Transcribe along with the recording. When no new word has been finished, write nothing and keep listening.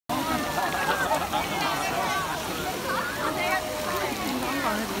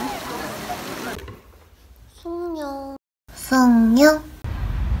성령.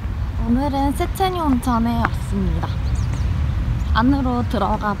 오늘은 세첸이 온천에 왔습니다. 안으로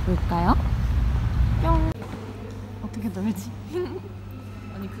들어가 볼까요? 뿅. 어떻게 놀지?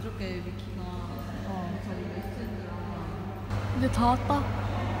 아니 그저께 미키가 자기 메시지랑 이제 다 왔다.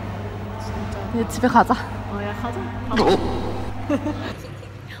 진짜. 이제 집에 가자. 야 가자.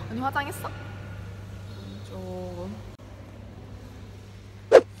 언니 화장했어? 조금.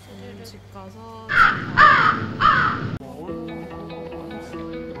 지금 집 가서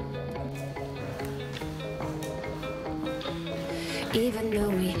Even though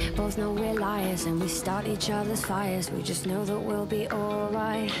we both know we're liars and we start each other's fires, we just know that we'll be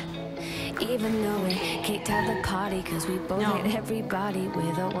alright. Even though we kicked out the party cause we both hate everybody,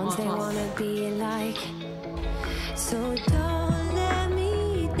 we're the ones they wanna be like. So don't let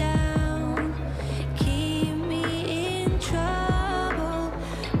me down, keep me in trouble,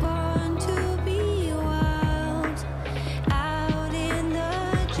 born to be wild, out in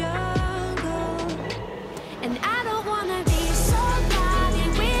the jungle. And I don't wanna be somebody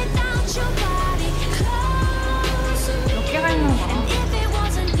without your body close to me. And if it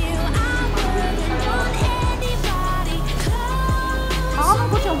wasn't you, I wouldn't want anybody close. 나가는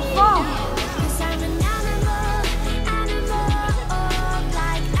곳이 없어. Cause I'm an animal,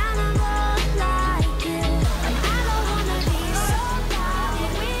 like you. And I don't wanna be somebody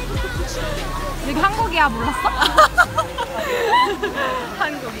without your body. 여기 한국이야, 몰랐어?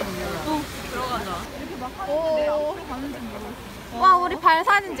 한국인이야. 들어가자. 와, 우리 발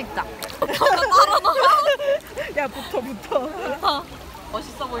사진 찍자. 야 붙어.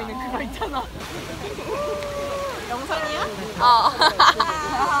 멋있어 보이는 그거 있잖아. 영상이야? 어.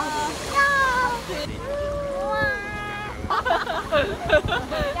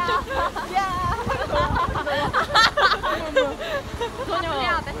 소녀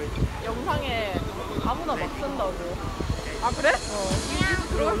영상에 아무나 막 쓴다고. 아 그래?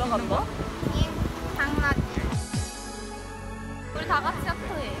 들어갈 수 있는 거야? 장난이야. 우리 다 같이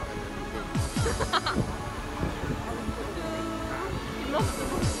하트해.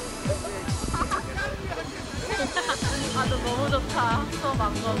 아, 너 너무 좋다. 수업 안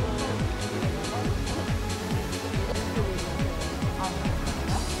가고.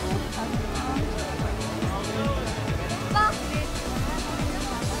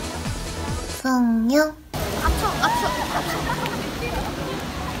 성령.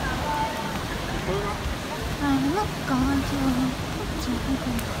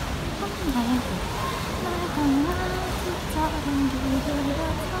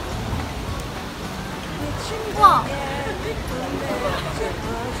 우와.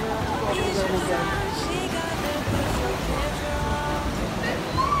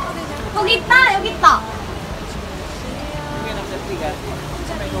 여기 있다, 여기 있다.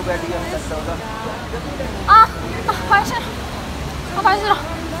 발 싫어. 발 싫어.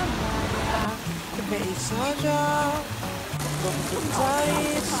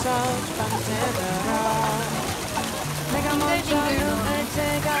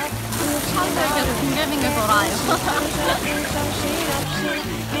 사람들 계속 빙글빙글 돌아요.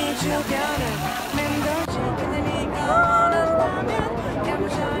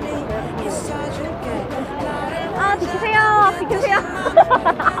 아, 비키세요, 비키세요.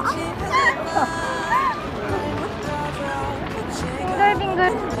 빙글빙글.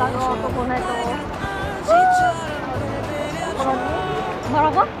 나도 또 보내줘.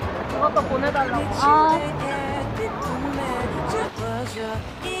 뭐라고? 그것도 보내달라고. 아.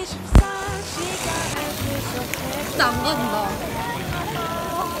 진짜 안 가진다.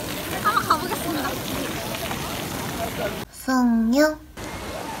 한번 가보겠습니다. 성령.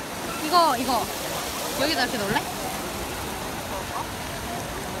 이거 여기다 이렇게 넣을래?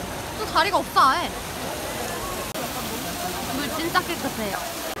 또 자리가 없어 아예. 물 진짜 깨끗해요.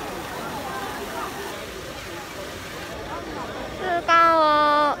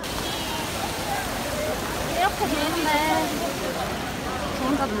 뜨거워. 이렇게 되는데 저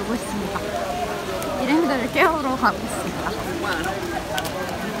혼자 놀고 있습니다. 일행들을 깨우러 가고 있습니다.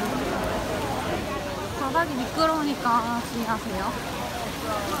 바닥이 미끄러우니까 주의하세요.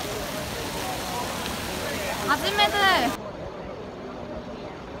 아줌매들!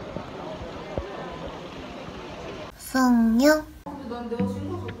 성령.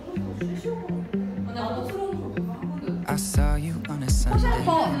 I saw you on a Sunday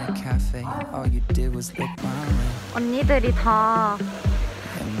in a cafe. All you did was look my way. 언니들이 다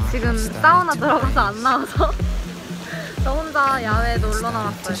지금 사우나 들어가서 안 나와서 저 혼자 야외에 놀러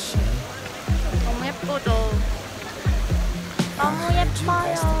나왔어요. 너무 예쁘죠? 너무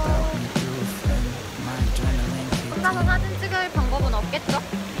예뻐요. 혼자서 사진 찍을 방법은 없겠죠?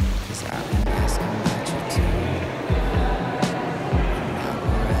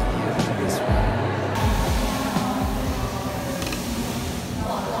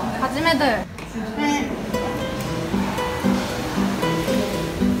 가지매들. 네.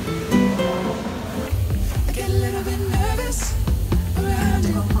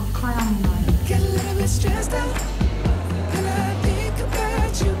 이거 박하향 나요.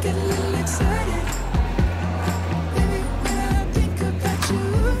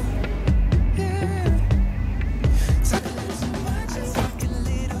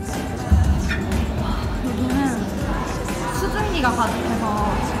 여기는 수증기가 가득해서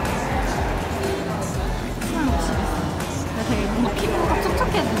숨을 못 쉬겠어요. 근데 되게 뭔가 피부가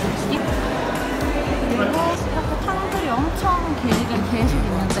촉촉해지는 느낌? 그리고 이렇게 탕들이 엄청 길게 계속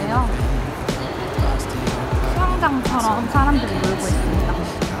있는데요. 수영장처럼 사람들이 놀고 있습니다.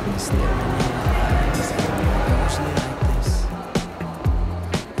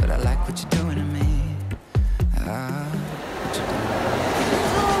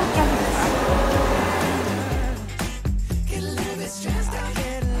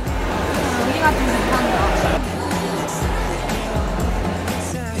 여기가 좀 괜찮네요.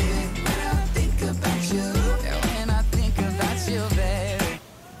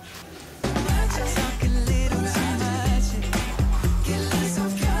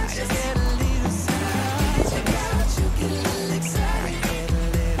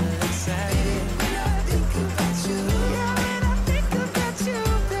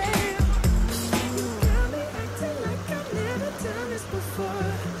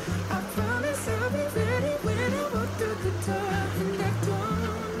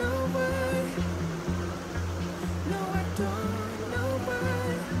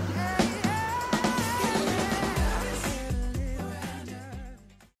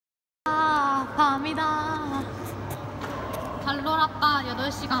 밤이다. 잘 놀았다.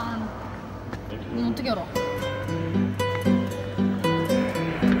 8시간. 문 어떻게 열어?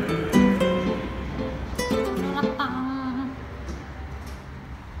 잘 놀았다.